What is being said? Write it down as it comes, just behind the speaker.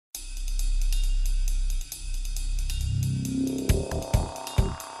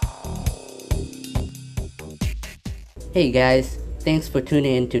Hey guys, thanks for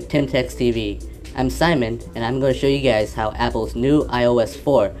tuning in to TimTex TV. I'm Simon, and I'm going to show you guys how Apple's new iOS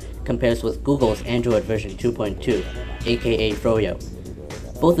 4 compares with Google's Android version 2.2, aka Froyo.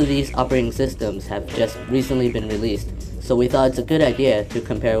 Both of these operating systems have just recently been released, so we thought it's a good idea to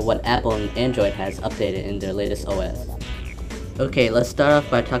compare what Apple and Android has updated in their latest OS. Okay, let's start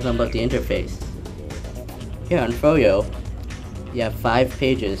off by talking about the interface. Here on Froyo, you have 5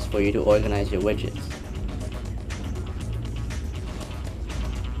 pages for you to organize your widgets.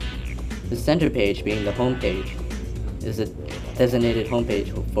 The center page, being the home page, is a designated home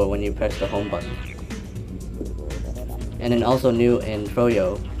page for when you press the home button. And then also new in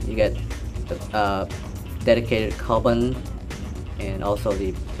Froyo, you get the dedicated call button, and also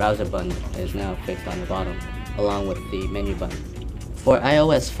the browser button is now fixed on the bottom, along with the menu button. For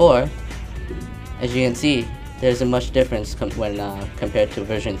iOS 4, as you can see, there's a much difference when compared to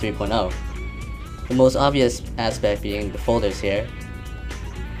version 3.0. The most obvious aspect being the folders here,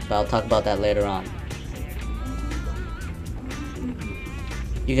 but I'll talk about that later on.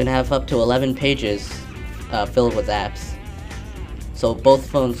 You can have up to 11 pages filled with apps, so both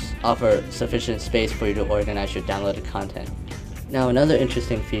phones offer sufficient space for you to organize your downloaded content. Now another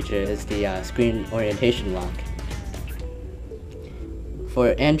interesting feature is the screen orientation lock.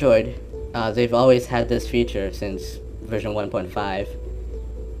 For Android, they've always had this feature since version 1.5,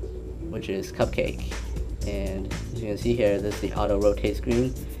 which is Cupcake. And as you can see here, this is the auto rotate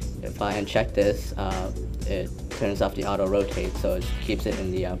screen. If I uncheck this, it turns off the auto rotate, so it keeps it in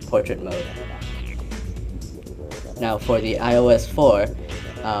the portrait mode. Now for the iOS 4,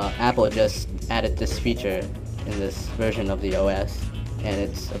 Apple just added this feature in this version of the OS, and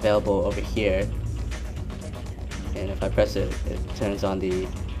it's available over here. And if I press it, it turns on the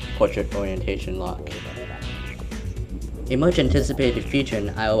portrait orientation lock. A much anticipated feature in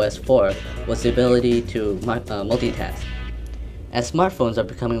iOS 4 was the ability to multitask. As smartphones are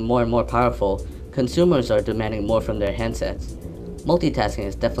becoming more and more powerful, consumers are demanding more from their handsets. Multitasking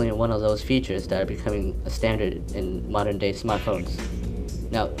is definitely one of those features that are becoming a standard in modern day smartphones.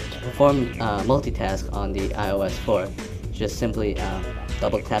 Now, to perform multitask on the iOS 4, just simply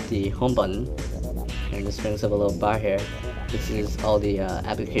double tap the home button, and this brings up a little bar here. This is all the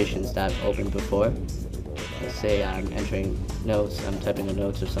applications that I've opened before. Let's say I'm entering notes, I'm typing the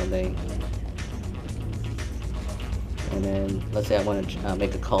notes or something. And then, let's say I want to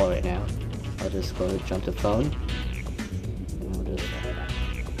make a call right now. I'll just go to jump to phone. And I'll just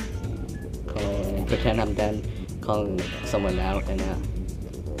call and pretend I'm done calling someone now. And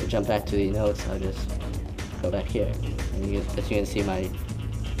to jump back to the notes, I'll just go back here. And as you can see, my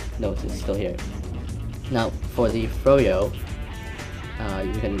notes is still here. Now, for the Froyo,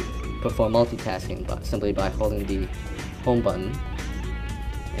 you can perform multitasking simply by holding the home button.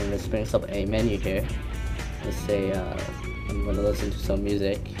 And this brings up a menu here. Let's say I'm going to listen to some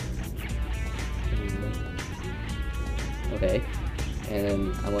music. Okay, and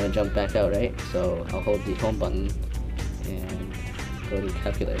then I want to jump back out, right? So I'll hold the home button and go to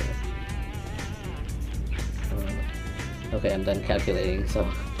calculator. Okay, I'm done calculating, so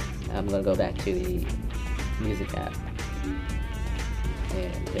I'm going to go back to the music app.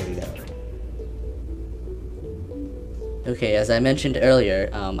 And there we go. Okay, as I mentioned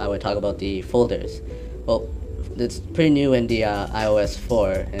earlier, I would talk about the folders. Well, it's pretty new in the iOS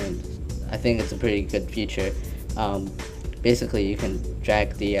 4, and I think it's a pretty good feature. Basically, you can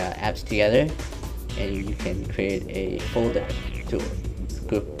drag the apps together, and you can create a folder to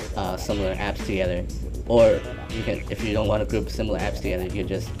group similar apps together. Or you can, if you don't want to group similar apps together, you can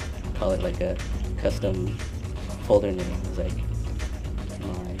just call it like a custom folder name. It's like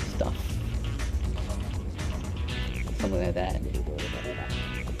my stuff, something like that.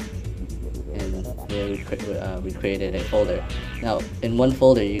 And there we created a folder. Now, in one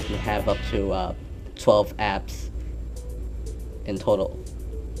folder, you can have up to 12 apps in total.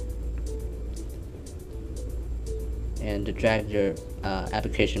 And to drag your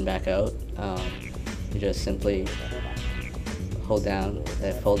application back out, you just simply hold down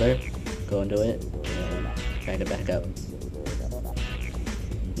that folder, go into it, and drag it back out.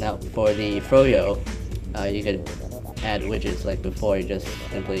 Now, for the Froyo, you could add widgets like before. You just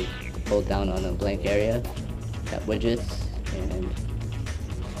simply hold down on a blank area, tap widgets, and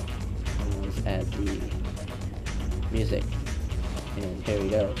let's add the music. And here we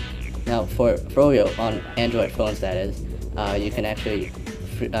go. Now for Froyo, on Android phones that is, you can actually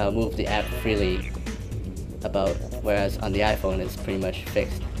move the app freely about, whereas on the iPhone it's pretty much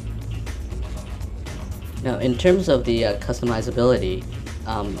fixed. Now in terms of the customizability,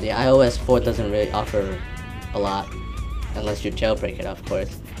 the iOS 4 doesn't really offer a lot, unless you jailbreak it, of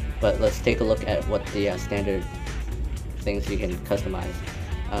course. But let's take a look at what the standard things you can customize.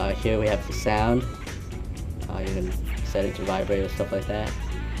 Here we have the sound. You can set it to vibrate or stuff like that.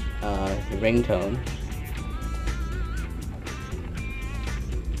 The ringtone.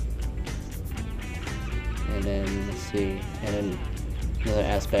 And then let's see. And then another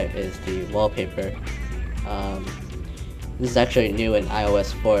aspect is the wallpaper. This is actually new in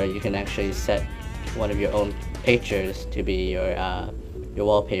iOS 4. You can actually set one of your own pictures to be your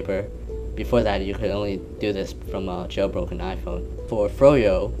wallpaper. Before that, you could only do this from a jailbroken iPhone. For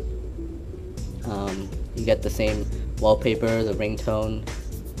Froyo, you get the same wallpaper, the ringtone,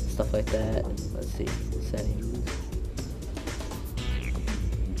 stuff like that. Let's see, settings,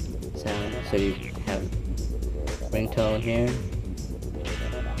 sound. So you have ringtone here.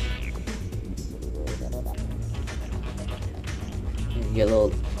 And you get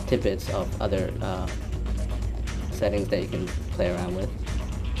little tidbits of other settings that you can play around with.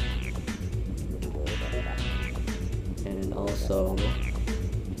 And also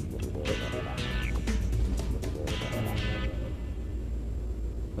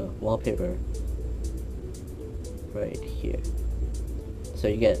wallpaper right here. So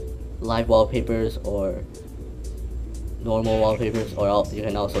you get live wallpapers or normal wallpapers, or you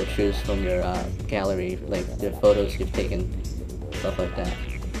can also choose from your gallery, like the photos you've taken, stuff like that.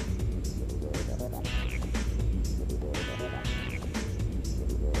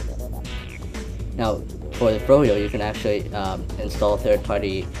 Now, for the Froyo, you can actually install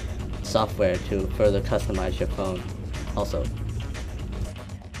third-party software to further customize your phone also.